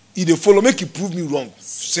they follow. Make it prove me wrong.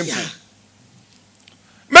 Simple. Yeah.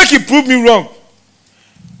 Make it prove me wrong.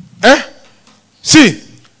 See,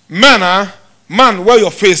 man, where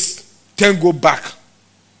your face can go back.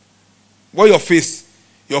 Where your face,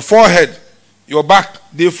 your forehead, your back,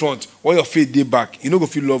 they front. Where your face, they back. You know go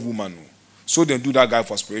feel love woman. So they do that guy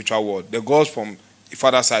for spiritual world. The girls from the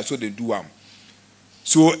father's side, so they do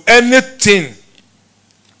So anything,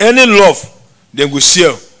 any love they will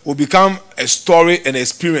share will become a story and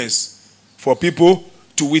experience for people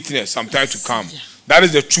to witness sometime to come. Yeah. That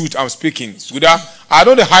is the truth I'm speaking. I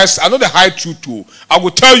know the high truth too. I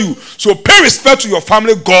will tell you. So pay respect to your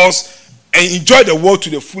family gods and enjoy the world to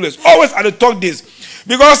the fullest. Always at the talk this.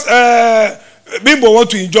 Because Bimbo want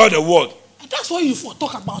to enjoy the world. That's what you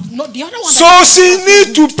talk about, not the other one. So she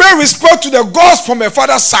needs to pay respect to the gods from her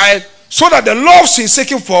father's side, so that the love she is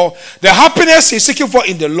seeking for, the happiness she is seeking for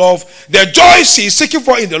in the love, the joy she is seeking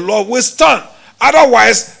for in the love will stand.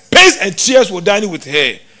 Otherwise, pain and tears will dine with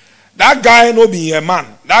her. That guy no be her man.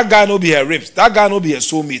 That guy no be her ribs. That guy no be her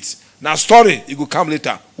soulmate. Now story, it will come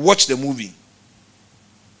later. Watch the movie.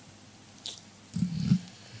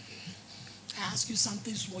 I ask you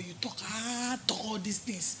something small, you talk all these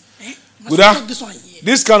things.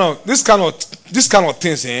 This kind of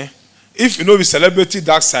things, if you know the celebrity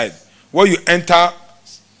dark side, where you enter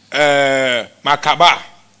my cabal,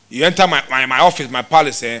 you enter my office, my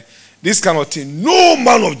palace, this kind of thing, no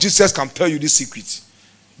man of Jesus can tell you this secret.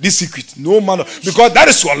 This secret, no man because that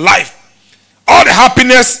is your life. All the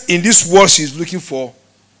happiness in this world she's looking for,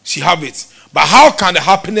 she have it. But how can the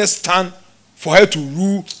happiness stand for her to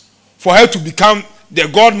rule, for her to become the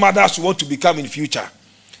godmother she wants to become in the future?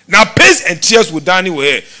 Now pain and tears will dine with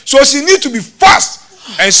her. So she needs to be fast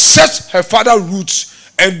and set her father's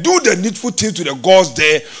roots and do the needful thing to the gods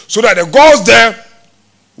there, so that the gods there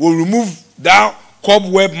will remove that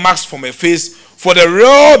cobweb marks from her face for the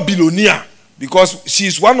real billionaire. Because she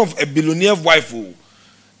is one of a billionaire wife.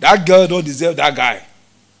 That girl don't deserve that guy.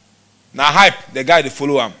 Now hype, the guy they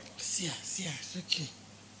follow him. Yes, okay.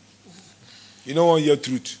 You don't want your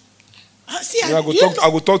truth. I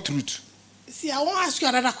go talk truth. See, I want to ask you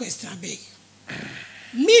another question, I beg.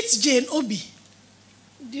 Meet Jane Obi.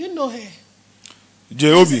 Do you know her?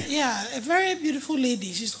 Jane Obi? Yeah, a very beautiful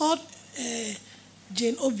lady. She's called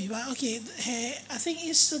Jane Obi. But okay, I think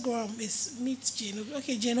Instagram is Meet Jane Obi.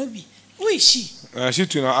 Okay, Jane Obi. Who is she?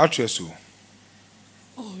 She's an actress.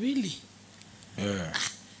 Oh, really? Yeah.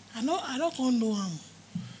 I don't know her.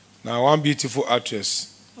 Now, one beautiful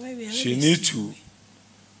actress. She needs to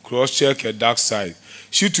cross-check her dark side.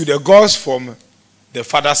 She to the gods from the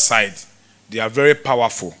father's side, they are very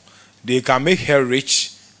powerful. They can make her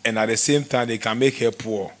rich, and at the same time, they can make her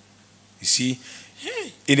poor. You see?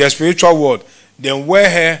 In the spiritual world, they wear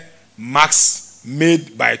her marks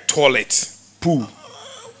made by toilet, poo.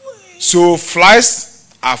 So flies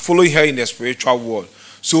are following her in the spiritual world.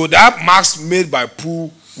 So that marks made by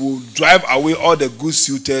poo will drive away all the good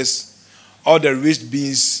suitors, all the rich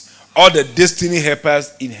beings, all the destiny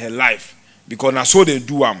helpers in her life. Because that's so they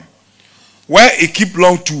do them. Where it keep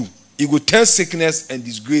long too, it will turn sickness and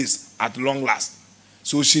disgrace at long last.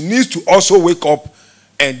 So she needs to also wake up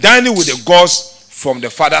and dine with the gods from the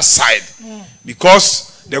father's side.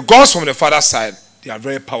 Because the gods from the father's side, they are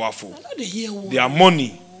very powerful. They are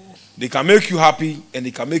money. They can make you happy and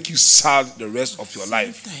they can make you sad the rest of your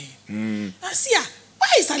life. Asia, why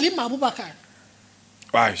is Halima Abubakar?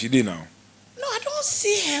 Why? She did now. No, I don't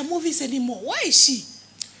see her movies anymore. Why is she?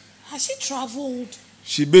 Has she traveled?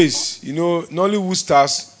 She based, Nollywood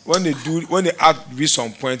stars, when they act reach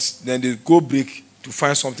some points, then they go break to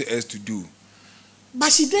find something else to do.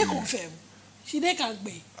 But she did confirm. She did can't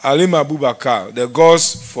be. Halima Abubakar, the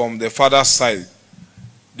gods from the father's side,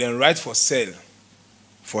 then write for sale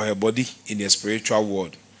for her body in the spiritual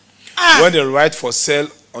world. When they write for sale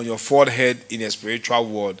on your forehead in the spiritual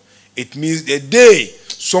world, it means the day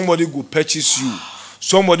somebody will purchase you,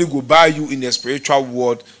 somebody will buy you in the spiritual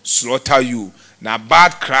world, slaughter you. Now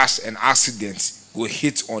bad crash and accidents will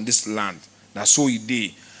hit on this land. That's so it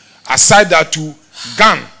did. Aside that too,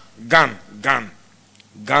 gun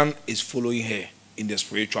is following her in the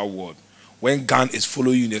spiritual world. When gun is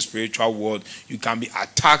following you in the spiritual world, you can be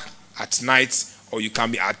attacked at night, or you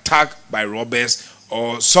can be attacked by robbers,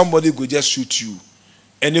 or somebody will just shoot you.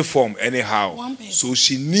 Any form, anyhow. So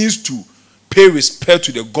she needs to pay respect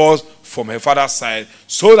to the gods from her father's side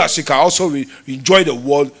so that she can also enjoy the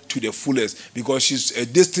world to the fullest, because she's a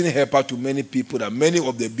destiny helper to many people that many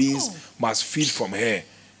of the beings must feed from her.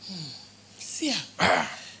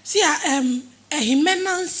 Ehime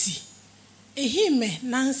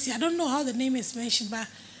Nancy. I don't know how the name is mentioned, but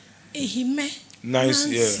Ehime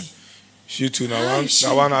Nancy. Yeah. She too, now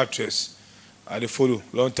one actress I dey follow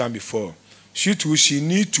long time before. She too, she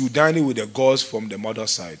need to dine with the gods from the mother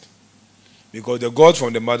side. Because the gods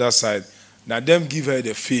from the mother side, now them give her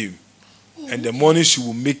the fame and the money she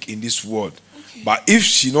will make in this world. But if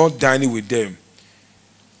she not dining with them,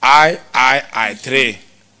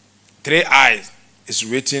 three eyes is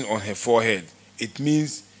written on her forehead. It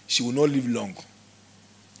means she will not live long.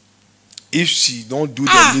 If she don't do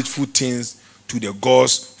the needful things to the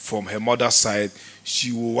gods from her mother's side,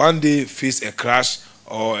 she will one day face a crash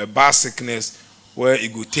or a bad sickness where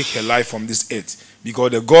it will take her life from this earth.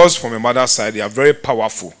 Because the gods from her mother's side, they are very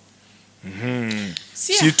powerful.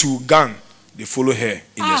 See to gun, they follow her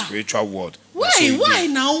in the spiritual world. Why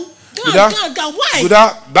now? Why?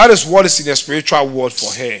 That is what is in the spiritual world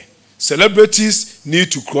for her. Celebrities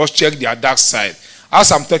need to cross-check their dark side.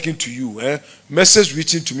 As I'm talking to you, message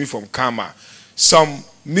reaching to me from Kama. Some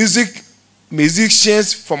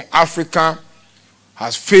musicians from Africa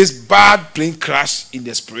has faced bad plane crash in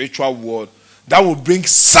the spiritual world. That will bring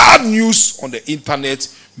sad news on the internet.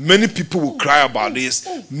 Many people will cry about this.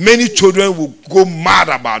 Many children will go mad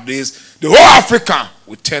about this. The whole Africa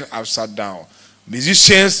will turn upside down.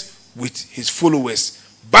 Musicians with his followers,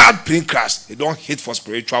 bad plane crash, they don't hit for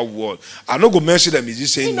spiritual world. I'm not going to mention the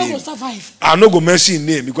musician name. I'm not going to mention his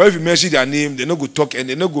name, because if you mention their name, they're not going to talk and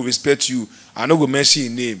they're not going to respect you. I'm not going to mention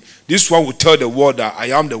his name. This one will tell the world that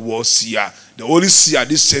I am the world seer, the only seer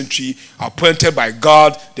this century, appointed by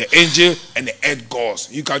God, the angel, and the earth gods.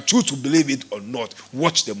 You can choose to believe it or not.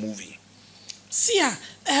 Watch the movie. Seer,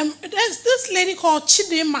 there's this lady called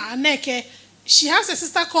Chidima Aneke. She has a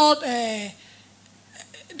sister called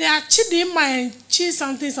they are Chidima and Chi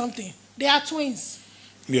something. They are twins.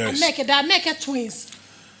 Yes. Aneke, they are Aneke twins.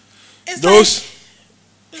 It's those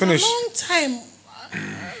like, finish. It's a long time.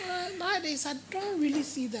 Nowadays, I don't really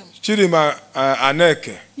see them. Chidima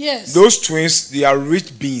Aneke. Yes. Those twins, they are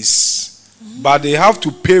rich beings, but they have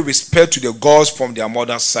to pay respect to the gods from their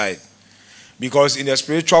mother's side, because in the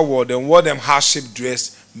spiritual world, they wore them heart-shaped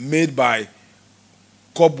dress made by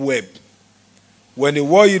cobweb. When they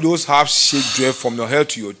wore you those half-shaped dress from your head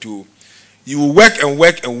to your toe, you will work and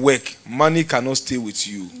work and work. Money cannot stay with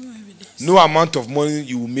you. No amount of money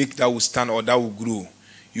you will make that will stand or that will grow.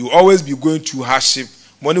 You will always be going through hardship.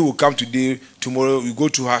 Money will come today, tomorrow you go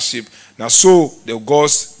through hardship. Now so the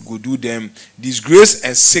gods will do them disgrace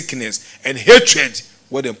and sickness and hatred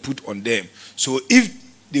what they put on them. So if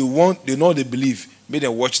they know they believe, make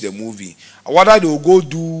them watch the movie. Whether they will go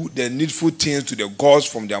do the needful things to the gods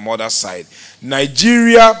from their mother's side.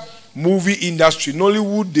 Nigeria movie industry,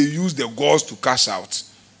 Nollywood, they use the gods to cash out.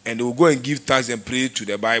 And they will go and give thanks and pray to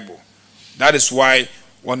the Bible. That is why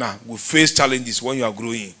we face challenges when you are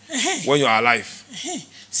growing, when you are alive.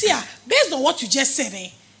 See, based on what you just said,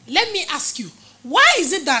 let me ask you, why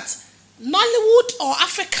is it that Nollywood or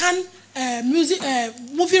African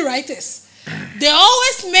movie writers, they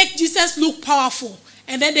always make Jesus look powerful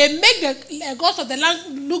And then they make the gods of the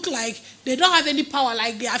land look like they don't have any power,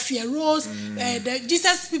 like they are pharaohs. The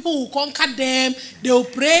Jesus people will conquer them. They will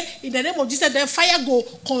pray in the name of Jesus. Then fire go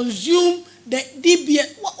consume the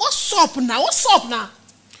DBA. What's up now? What's up now?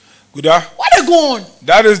 Good. What they go on?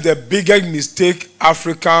 That is the biggest mistake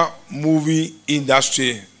African movie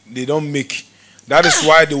industry they don't make. That is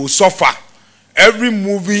why they will suffer. Every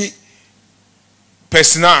movie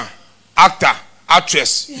personnel, actor,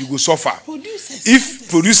 actress, you will suffer.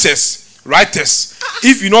 Producers, writers,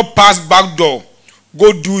 if you not pass back door,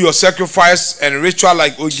 go do your sacrifice and ritual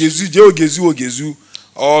like Ogezu,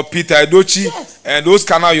 or Peter Edochie, and those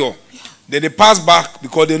Kanayo. Then they pass back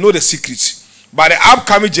because they know the secret. But the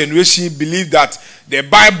upcoming generation believe that the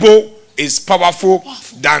Bible is powerful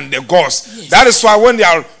than the gods. Yes. That is why when they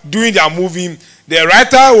are doing their movie, the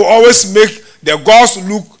writer will always make the gods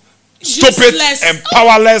look stupid and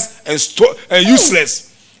powerless and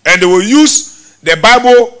useless. And they will use the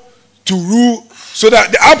Bible to rule, so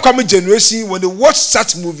that the upcoming generation, when they watch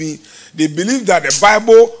such movie, they believe that the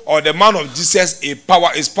Bible or the man of Jesus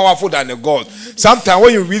is powerful than the God. Sometimes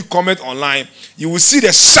when you read comment online, you will see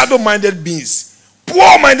the shadow-minded beings,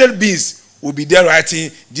 poor-minded beings will be there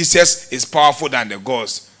writing, Jesus is powerful than the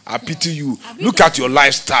gods. I pity you. Look at your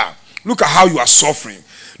lifestyle. Look at how you are suffering.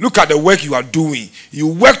 Look at the work you are doing. You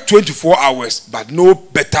work 24 hours, but no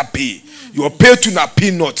better pay. Your pay to not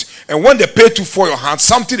peanut. And when the pay to for your hand,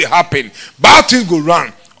 something will happen. Bad things go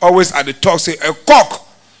run. Always at the talk say, a cock,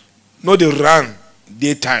 no they run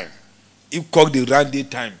daytime. If cock they run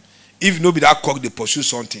daytime. If nobody that cock they pursue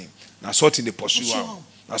something. Now something they pursue.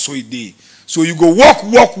 That's what it did. So you go walk.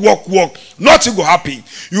 Nothing will happen.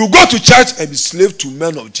 You go to church and be slave to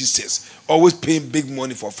men of Jesus. Always paying big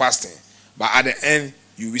money for fasting. But at the end,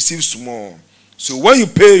 you receive small. So when you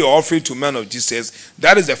pay your offering to men of Jesus,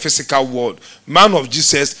 that is the physical world. Man of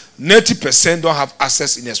Jesus, 90% don't have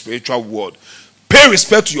access in the spiritual world. Pay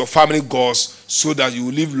respect to your family gods so that you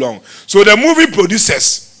will live long. So the movie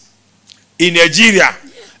producers in Nigeria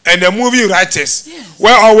and the movie writers,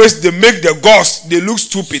 where always they make the gods, they look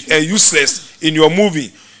stupid and useless in your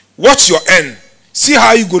movie. What's your end? See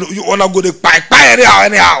how you wanna go to pie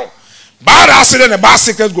anyhow. Bad accident and bad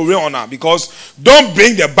sickness go on, because don't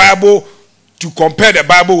bring the Bible to compare the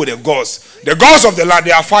Bible with the gods. The gods of the land,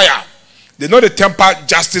 they are fire. They know they temper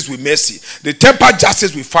justice with mercy. They temper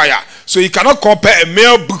justice with fire. So you cannot compare a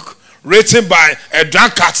male book written by a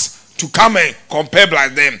drunkard to come and compare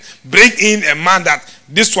like them. Bring in a man that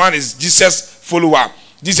this one is Jesus follower.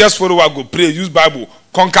 Jesus follower go pray, use Bible,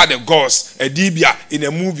 conquer the gods, a dibia in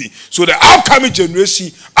a movie. So the upcoming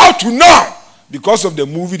generation, out to now, because of the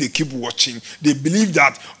movie they keep watching, they believe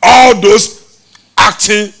that all those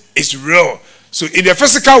acting is real. So in the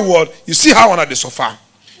physical world, you see how one they suffer.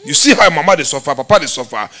 You see how mama they suffer, papa they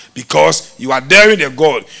suffer, because you are daring the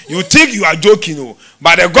God. You think you are joking,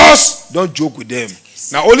 but the gods don't joke with them.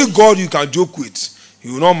 Now only God you can joke with. He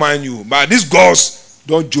will not mind you. But these gods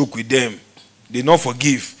don't joke with them. They don't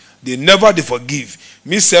forgive. They never forgive.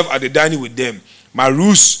 Myself at the dining with them. My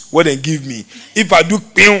rules, what they give me. If I do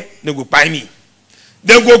pain, they go buy me.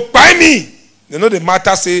 They go buy me. They know the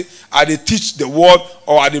matter say, I they teach the word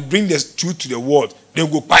or I they bring the truth to the world. They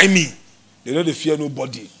go buy me. They know they fear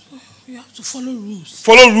nobody. You have to follow rules.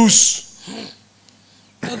 Follow rules.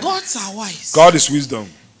 The gods are wise. God is wisdom.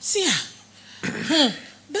 See,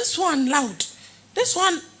 this one loud.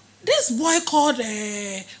 This boy called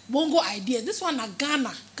Bongo Ideas. This one a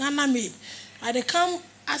Ghana made. They come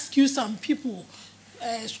ask you some people,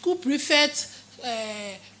 school prefect,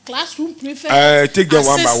 classroom prefect, take them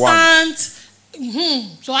assistant. One by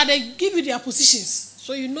one. So they give you their positions,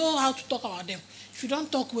 so you know how to talk about them. If you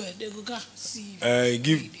don't talk well, they will go see.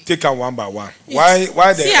 Take them one by one. Yes.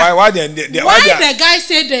 Why the guy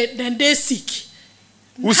say they sick?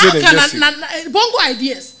 Who said they sick? Bongo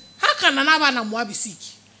Ideas. How can another Namwa be sick?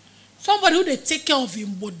 Somebody who they take care of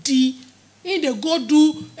him body, they go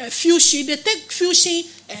do a fusion. They take fusion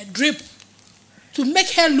drip to make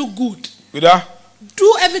her look good. Good.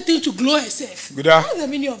 Do everything to glow herself. Good. What's the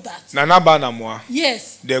meaning of that? Nanaba Namwa.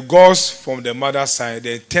 Yes. The girls from the mother's side,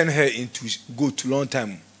 they turn her into goat long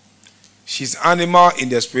time. She's animal in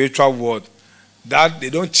the spiritual world. That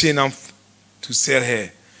they don't chain them to sell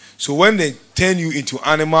her. So when they turn you into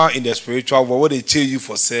animal in the spiritual world, what they chain you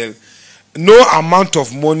for sale, no amount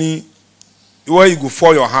of money where you go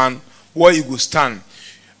for your hand, where you go stand.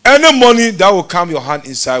 Any money that will come your hand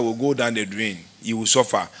inside will go down the drain. You will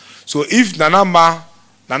suffer. So if Nanaba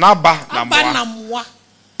Namwa,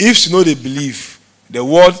 if she know they believe, the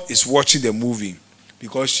world is watching the movie,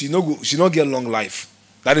 because she not get long life.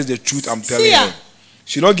 That is the truth I'm telling her.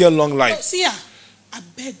 She not get long life. I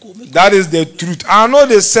beg you. That is the truth. I know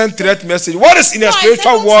they send threat message. What is in a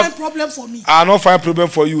spiritual world? Find problem for me. I not find problem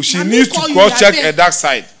for you. She needs to cross check a dark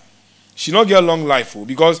side. She not get long life,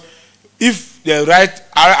 because if they write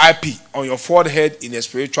RIP on your forehead in a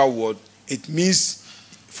spiritual world, it means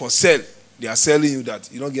for sale. They are selling you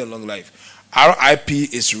that you don't get long life. RIP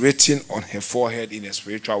is written on her forehead in a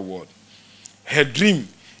spiritual world. Her dream,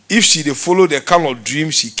 if she dey follow the kind of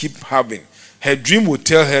dream she keep having, her dream will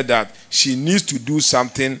tell her that she needs to do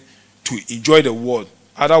something to enjoy the world.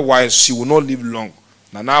 Otherwise, she will not live long.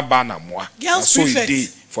 Nana ba na moa. Girls so prefect. it dey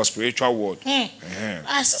for spiritual world.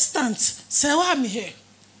 Assistant, say what I'm here.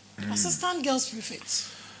 Assistant girls prefect.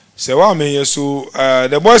 Say what I'm here. So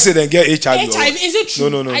the boy said they get HIV. HIV, is it true?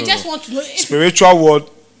 No. I just want to know. Spiritual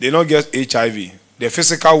world, they don't get HIV. The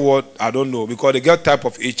physical world, I don't know, because they get type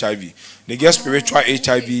of HIV. They get spiritual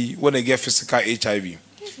HIV when they get physical HIV.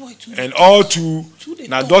 And all two,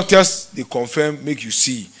 now doctors, they confirm, make you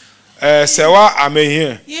see. Sewa, I'm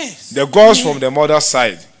here. Yes. The girls from the mother's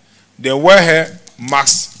side, they wear her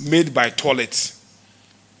masks made by toilet.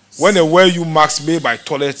 When they wear you masks made by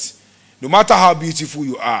toilet, no matter how beautiful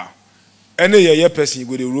you are, any person you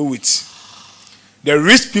go to roll with. The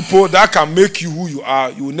rich people that can make you who you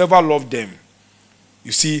are, you will never love them.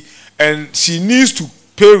 You see, and she needs to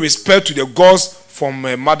pay respect to the gods from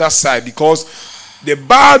her mother's side, because the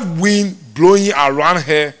bad wind blowing around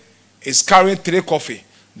her is carrying 3 coffee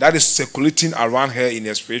that is circulating around her in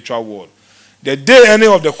the spiritual world. The day any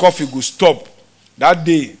of the coffee will stop, that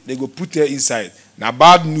day they go put her inside. Now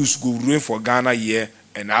bad news go ruin for Ghana here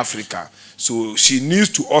and Africa. So she needs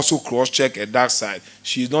to also cross-check a dark side.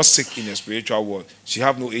 She is not sick in the spiritual world. She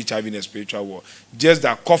have no HIV in the spiritual world. Just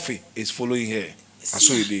that coffee is following her.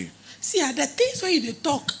 See, the things when you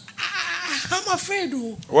talk, I'm afraid.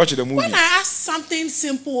 Watch the movie. When I ask something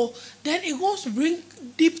simple, then it goes to bring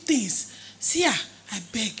deep things. See, I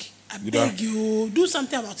beg you, do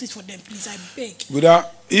something about it for them, please. I beg. Buddha,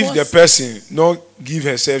 if the person not give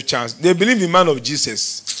herself chance, they believe in the man of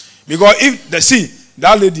Jesus. Because if they see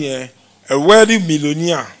that lady, a wealthy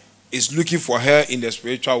millionaire is looking for her in the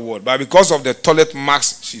spiritual world, but because of the toilet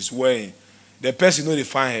marks she's wearing, the person know they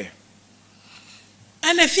find her.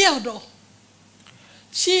 And a Theodore,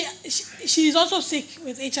 she is also sick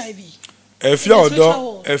with HIV. A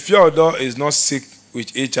Theodore is not sick with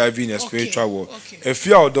HIV in the spiritual world. A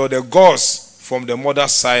Theodore, the gods from the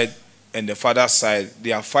mother's side and the father's side,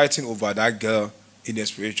 they are fighting over that girl in the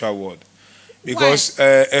spiritual world. Because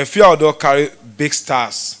a Theodore carry big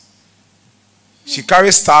stars. She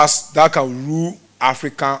carries stars that can rule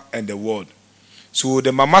Africa and the world. So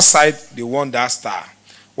the mama side, they want that star.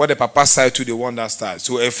 What the papa side to, they want that star.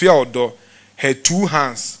 So a Theodore, her 2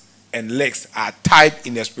 hands and legs are tied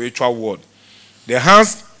in the spiritual world. The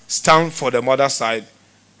hands stand for the mother side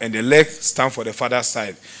and the legs stand for the father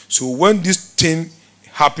side. So when this thing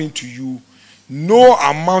happens to you, no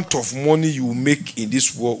amount of money you will make in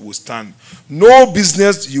this world will stand. No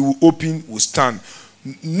business you will open will stand.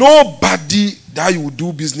 Nobody that you will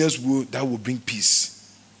do business with that will bring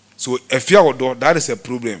peace. So a Theodore, that is a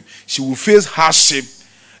problem. She will face hardship.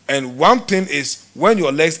 And one thing is, when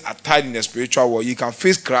your legs are tied in the spiritual world, you can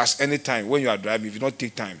face crash anytime when you are driving if you don't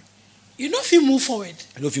take time. You know if you move forward.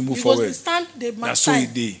 You know if you move because forward. They stand, they must that's so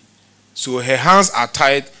it dey. So her hands are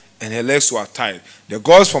tied and her legs were tied. The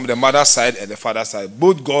girls from the mother side and the father side,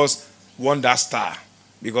 both girls want that star.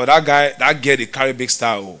 Because that girl, they carry big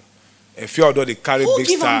star. Oh. A few of them, they carry big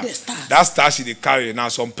star. That star she they carry. Now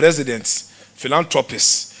some presidents,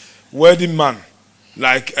 philanthropists, wealthy man,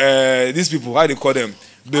 like these people, how they call them?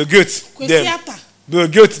 Bill Gates,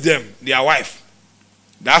 them, their wife.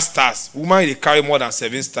 That stars. Women, they carry more than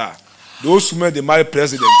 7 stars. Those women, they marry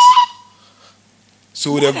presidents.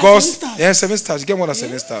 So the girls, 7 stars. You get more than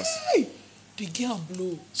 7 stars. The girl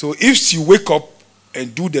blow. So if she wake up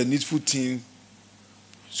and do the needful thing,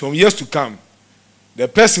 some years to come, the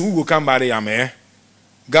person who will come marry her,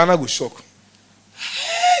 Ghana will shock.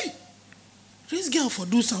 Hey, this girl for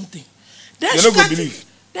do something. They not go believe.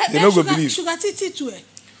 They not go believe. Sugar Titi too.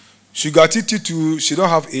 Sugar Titi too. She don't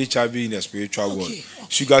have HIV in the spiritual world.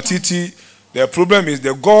 Sugar Titi. The problem is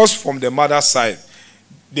the girls from the mother's side.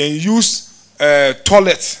 They use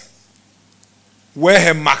toilet, wear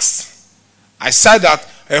her masks. I said that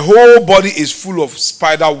her whole body is full of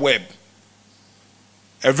spider web.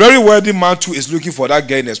 A very wealthy man too is looking for that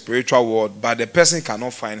girl in the spiritual world, but the person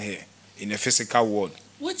cannot find her in the physical world.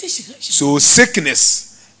 What is she? So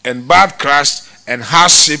sickness and bad crash and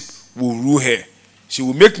hardship will rule her. She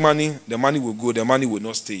will make money, the money will go, the money will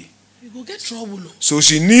not stay. You will get trouble. So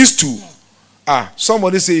she needs to.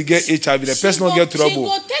 Somebody say you get HIV, the person will get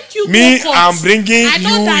trouble. Me, I'm bringing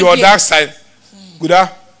you your dark side.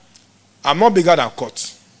 Guda, I'm not bigger than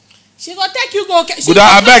court. She go take you go. Guda,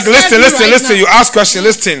 I beg, listen. You ask question,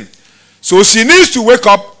 listen. So she needs to wake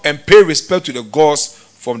up and pay respect to the gods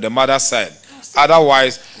from the mother's side.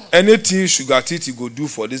 Otherwise, anything sugar titi go do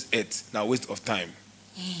for this earth, now waste of time.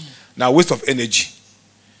 Now waste of energy.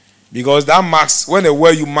 Because that marks, when they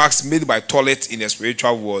wear you marks made by toilet in the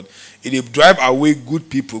spiritual world, it will drive away good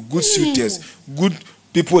people, good suitors, good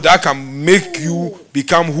people that can make you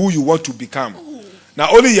become who you want to become. Now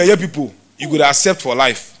only your people you could accept for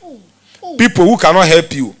life. People who cannot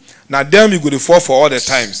help you, now them you could fall for all the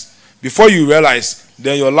times. Before you realize,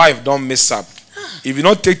 then your life don't mess up. If you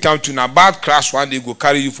don't take time to, now bad crash one day go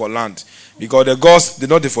carry you for land. Because the gods, they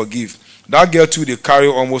not they forgive. That girl too, they carry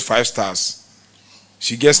almost 5 stars.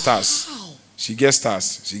 She gets stars. Wow. She gets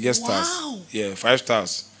stars. She gets stars. Wow. Yeah, 5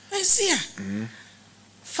 stars. I see her.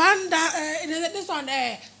 Thunder, this one,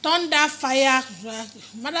 thunder, fire,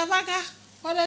 motherfucker.